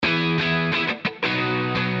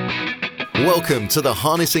Welcome to the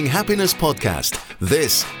Harnessing Happiness podcast.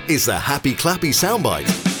 This is the Happy Clappy Soundbite.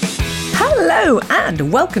 Hello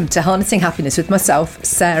and welcome to Harnessing Happiness with myself,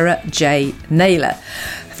 Sarah J. Naylor.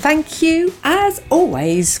 Thank you, as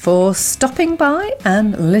always, for stopping by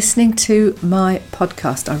and listening to my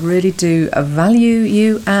podcast. I really do value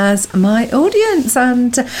you as my audience,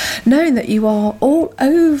 and knowing that you are all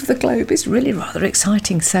over the globe is really rather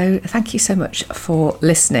exciting. So thank you so much for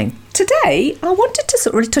listening. Today, I wanted to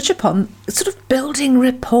really touch upon building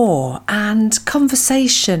rapport and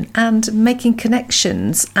conversation and making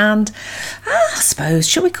connections and I suppose,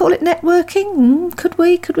 shall we call it networking? Could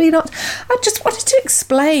we not? I just wanted to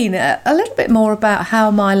explain a little bit more about how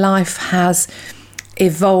my life has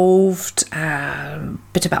evolved, a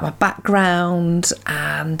bit about my background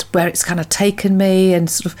and where it's kind of taken me and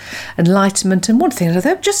sort of enlightenment and one thing or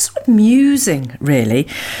another, just sort of musing really.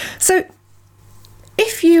 So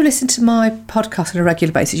if you listen to my podcast on a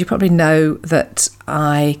regular basis, you probably know that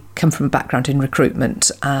I come from a background in recruitment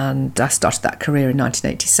and I started that career in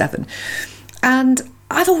 1987. And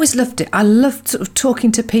I've always loved it. I loved sort of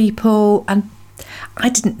talking to people, and I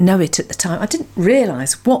didn't know it at the time. I didn't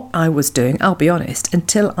realise what I was doing, I'll be honest,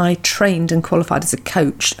 until I trained and qualified as a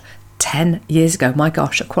coach 10 years ago. My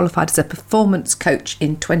gosh, I qualified as a performance coach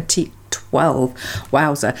in 2012.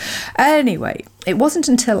 Wowzer. Anyway, it wasn't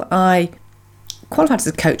until I qualified as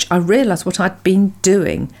a coach I realised what I'd been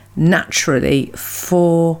doing naturally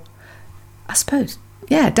for, I suppose,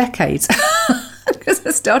 decades. Because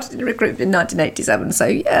I started in recruitment in 1987, so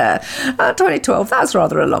 2012, that's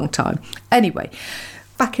rather a long time. Anyway,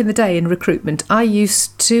 back in the day in recruitment, I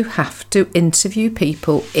used to have to interview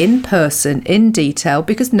people in person, in detail,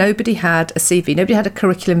 because nobody had a CV, nobody had a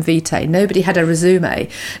curriculum vitae, nobody had a resume,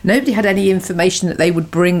 nobody had any information that they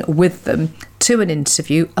would bring with them to an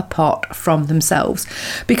interview apart from themselves,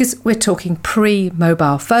 because we're talking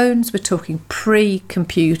pre-mobile phones, we're talking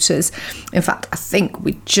pre-computers. In fact, I think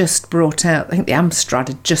we just brought out, I think the Amstrad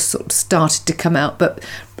had just sort of started to come out, but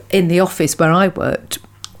in the office where I worked,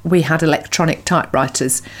 we had electronic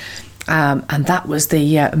typewriters, and that was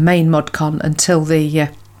the main modcon until the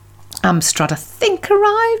Amstrad, I think,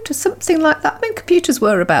 arrived or something like that. I mean, computers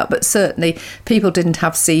were about, but certainly people didn't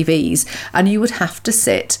have CVs, and you would have to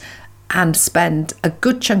sit and spend a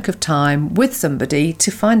good chunk of time with somebody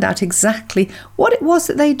to find out exactly what it was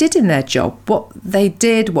that they did in their job, what they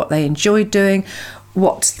did, what they enjoyed doing,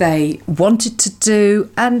 what they wanted to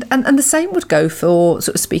do. And the same would go for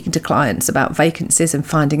sort of speaking to clients about vacancies and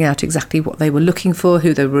finding out exactly what they were looking for,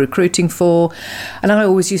 who they were recruiting for. And I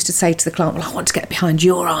always used to say to the client, well, I want to get behind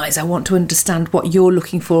your eyes. I want to understand what you're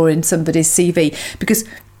looking for in somebody's CV, because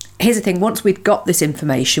here's the thing, once we'd got this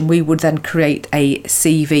information, we would then create a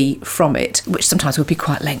CV from it, which sometimes would be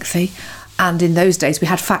quite lengthy. And in those days, we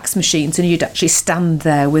had fax machines, and you'd actually stand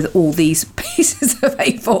there with all these pieces of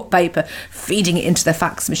A4 paper, feeding it into the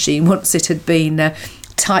fax machine once it had been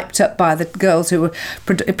typed up by the girls who were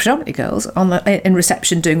predominantly girls in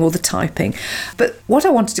reception doing all the typing. But what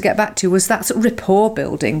I wanted to get back to was that sort of rapport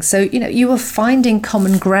building. So, you were finding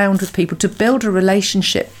common ground with people to build a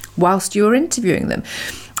relationship whilst you were interviewing them.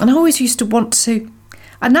 And I always used to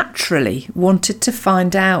I naturally wanted to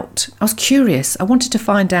find out. I was curious. I wanted to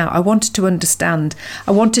find out. I wanted to understand.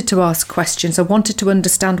 I wanted to ask questions. I wanted to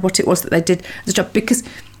understand what it was that they did as a job, because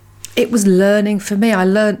it was learning for me. I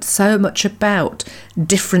learned so much about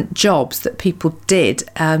different jobs that people did,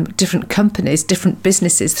 different companies, different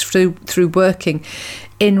businesses through working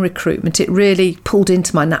in recruitment. It really pulled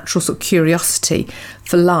into my natural sort of curiosity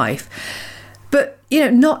for life. But,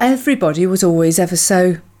 not everybody was always ever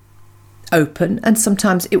so open, and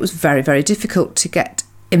sometimes it was very, very difficult to get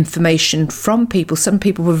information from people. Some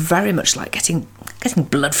people were very much like getting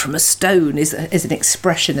blood from a stone is an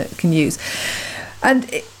expression that we can use. And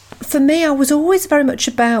for me, I was always very much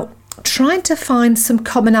about trying to find some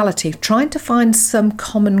commonality, trying to find some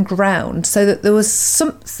common ground, so that there was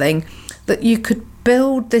something that you could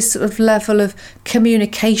build this sort of level of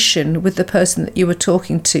communication with the person that you were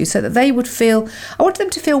talking to, so that they would feel, I wanted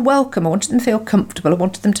them to feel welcome, I wanted them to feel comfortable, I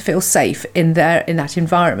wanted them to feel safe in that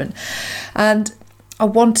environment. And I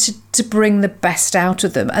wanted to bring the best out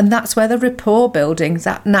of them. And that's where the rapport building,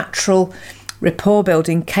 that natural rapport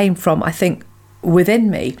building came from, I think,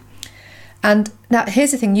 within me. And now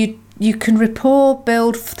here's the thing, you can rapport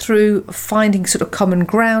build through finding sort of common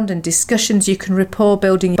ground and discussions. You can rapport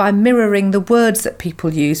building by mirroring the words that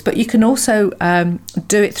people use, but you can also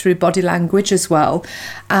do it through body language as well.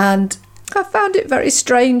 And I found it very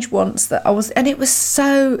strange once that it was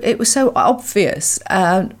so obvious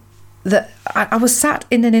that I was sat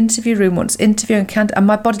in an interview room once interviewing a candidate, and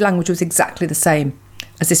my body language was exactly the same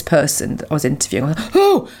as this person that I was interviewing. I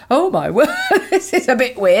thought, oh my word, this is a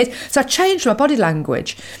bit weird. So I changed my body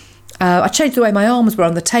language. I changed the way my arms were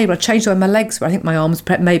on the table. I changed the way my legs were. I think my arms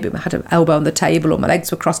maybe had an elbow on the table or my legs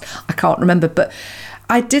were crossed. I can't remember, but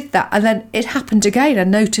I did that. And then it happened again. I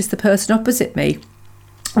noticed the person opposite me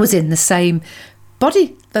was in the same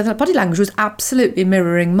body. The body language was absolutely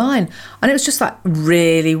mirroring mine. And it was just like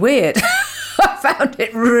really weird. I found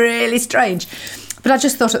it really strange. But I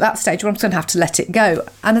just thought at that stage, well, I'm just going to have to let it go.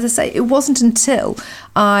 And as I say, it wasn't until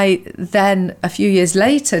I then, a few years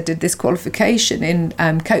later, did this qualification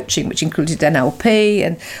in coaching, which included NLP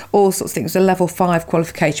and all sorts of things, a level 5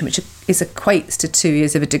 qualification, which equates to 2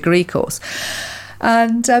 years of a degree course.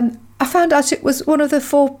 And I found out it was one of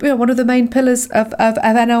the main pillars of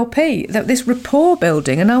NLP, that this rapport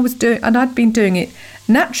building, and I'd been doing it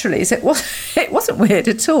naturally. So it wasn't weird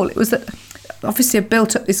at all. It was that obviously I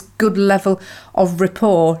built up this good level of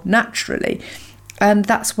rapport naturally, and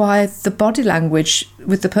that's why the body language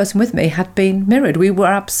with the person with me had been mirrored. We were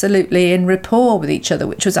absolutely in rapport with each other,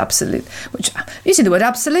 which I'm using the word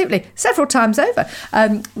absolutely several times over,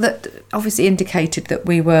 that obviously indicated that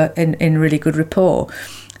we were in really good rapport.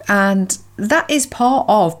 And that is part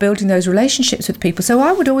of building those relationships with people. So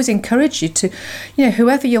I would always encourage you to,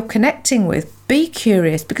 whoever you're connecting with, be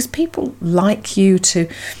curious, because people like you to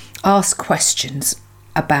ask questions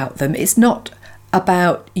about them. It's not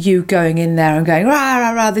about you going in there and going, rah,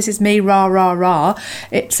 rah, rah, this is me, rah, rah, rah.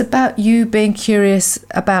 It's about you being curious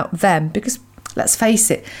about them, because let's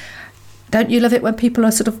face it, don't you love it when people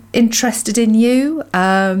are sort of interested in you?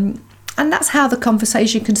 And that's how the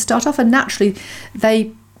conversation can start off. And naturally,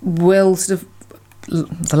 they will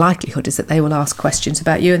the likelihood is that they will ask questions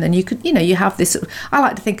about you. And then you have this, I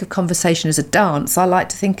like to think of conversation as a dance. I like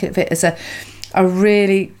to think of it as a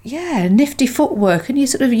really nifty footwork, and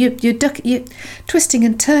you're twisting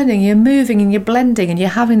and turning, you're moving and you're blending, and you're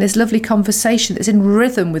having this lovely conversation that's in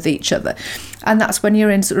rhythm with each other. And that's when you're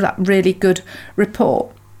in sort of that really good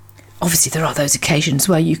rapport. Obviously there are those occasions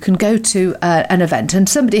where you can go to an event and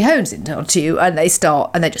somebody hones in onto you, and they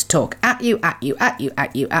just talk at you, and you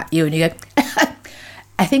go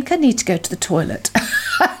I think I need to go to the toilet.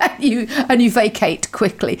 and you vacate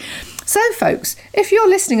quickly. So, folks, if you're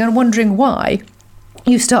listening and wondering why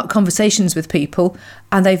you start conversations with people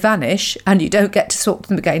and they vanish and you don't get to talk to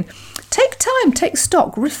them again, take time, take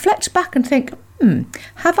stock, reflect back and think,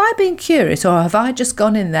 have I been curious, or have I just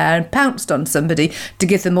gone in there and pounced on somebody to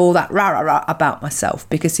give them all that rah-rah-rah about myself?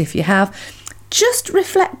 Because if you have, just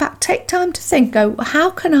reflect back, take time to think, go, how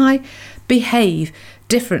can I behave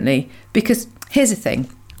differently? Because here's the thing.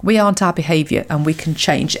 We aren't our behaviour, and we can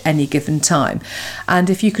change at any given time. And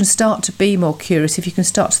if you can start to be more curious, if you can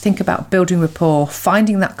start to think about building rapport,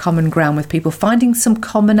 finding that common ground with people, finding some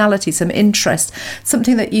commonality, some interest,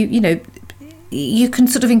 something that you can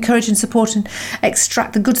sort of encourage and support and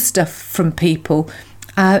extract the good stuff from people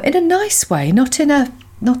in a nice way, not in a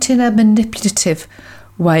manipulative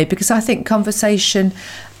way. Because I think conversation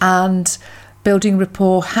and building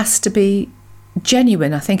rapport has to be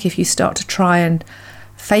genuine. I think if you start to try and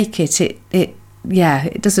fake it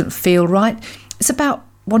doesn't feel right. It's about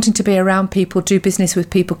wanting to be around people, do business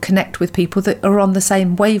with people, connect with people that are on the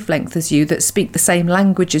same wavelength as you, that speak the same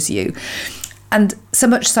language as you. And so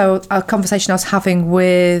much so, a conversation I was having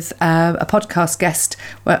with a podcast guest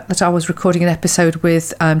that I was recording an episode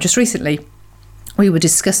with just recently, we were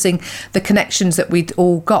discussing the connections that we'd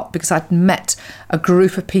all got, because I'd met a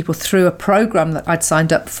group of people through a programme that I'd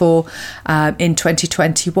signed up for in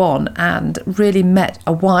 2021, and really met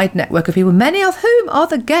a wide network of people, many of whom are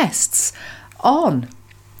the guests on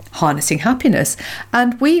Harnessing Happiness.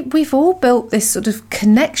 And we've all built this sort of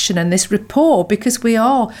connection and this rapport because we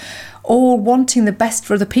are all wanting the best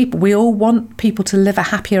for other people. We all want people to live a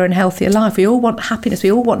happier and healthier life. We all want happiness.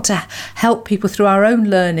 We all want to help people through our own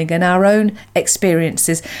learning and our own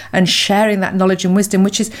experiences and sharing that knowledge and wisdom,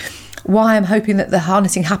 which is why I'm hoping that the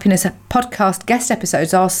Harnessing Happiness podcast guest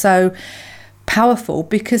episodes are so powerful,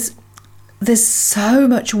 because there's so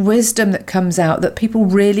much wisdom that comes out that people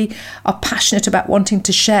really are passionate about wanting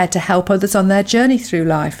to share to help others on their journey through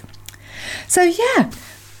life. So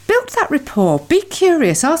build that rapport, be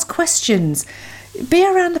curious, ask questions, be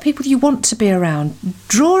around the people you want to be around,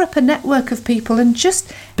 draw up a network of people and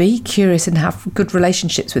just be curious and have good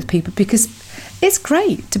relationships with people, because it's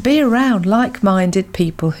great to be around like-minded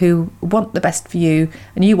people who want the best for you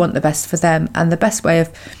and you want the best for them. And the best way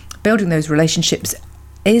of building those relationships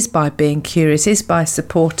is by being curious, is by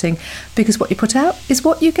supporting, because what you put out is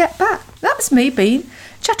what you get back. That's me being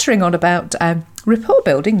chattering on about rapport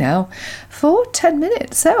building now for 10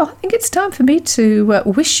 minutes. So I think it's time for me to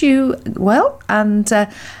wish you well and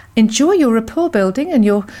enjoy your rapport building and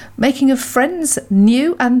your making of friends,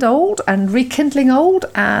 new and old, and rekindling old,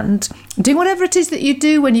 and doing whatever it is that you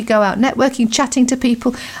do when you go out networking, chatting to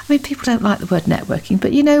people. I mean, people don't like the word networking,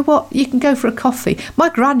 but you know what? You can go for a coffee. My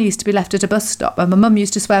gran used to be left at a bus stop, and my mum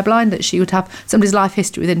used to swear blind that she would have somebody's life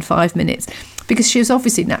history within 5 minutes, because she was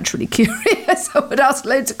obviously naturally curious. I would ask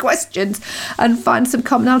loads of questions and find some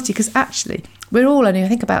commonality, because actually we're all only, I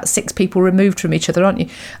think, about 6 people removed from each other, aren't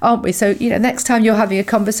we? So, next time you're having a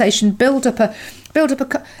conversation, build up a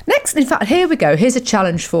next. In fact, here we go. Here's a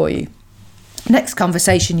challenge for you. Next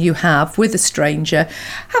conversation you have with a stranger,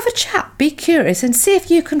 have a chat, be curious, and see if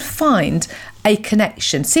you can find a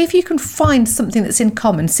connection. See if you can find something that's in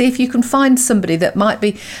common. See if you can find somebody that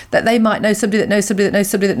they might know somebody that knows somebody that knows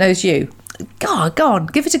somebody that knows you. Go on,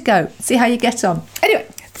 give it a go. See how you get on. Anyway,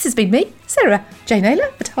 this has been me, Sarah J.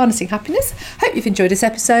 Naylor at Harnessing Happiness. Hope you've enjoyed this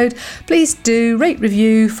episode. Please do rate,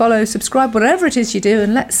 review, follow, subscribe, whatever it is you do,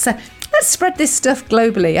 and let's spread this stuff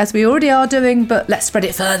globally, as we already are doing, but let's spread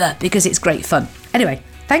it further because it's great fun. Anyway,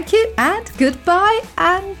 thank you and goodbye,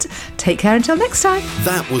 and take care until next time.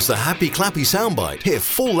 That was the Happy Clappy Soundbite. Hear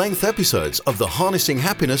full-length episodes of the Harnessing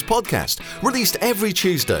Happiness podcast, released every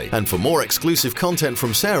Tuesday. And for more exclusive content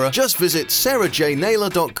from Sarah, just visit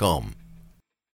sarahjnaylor.com.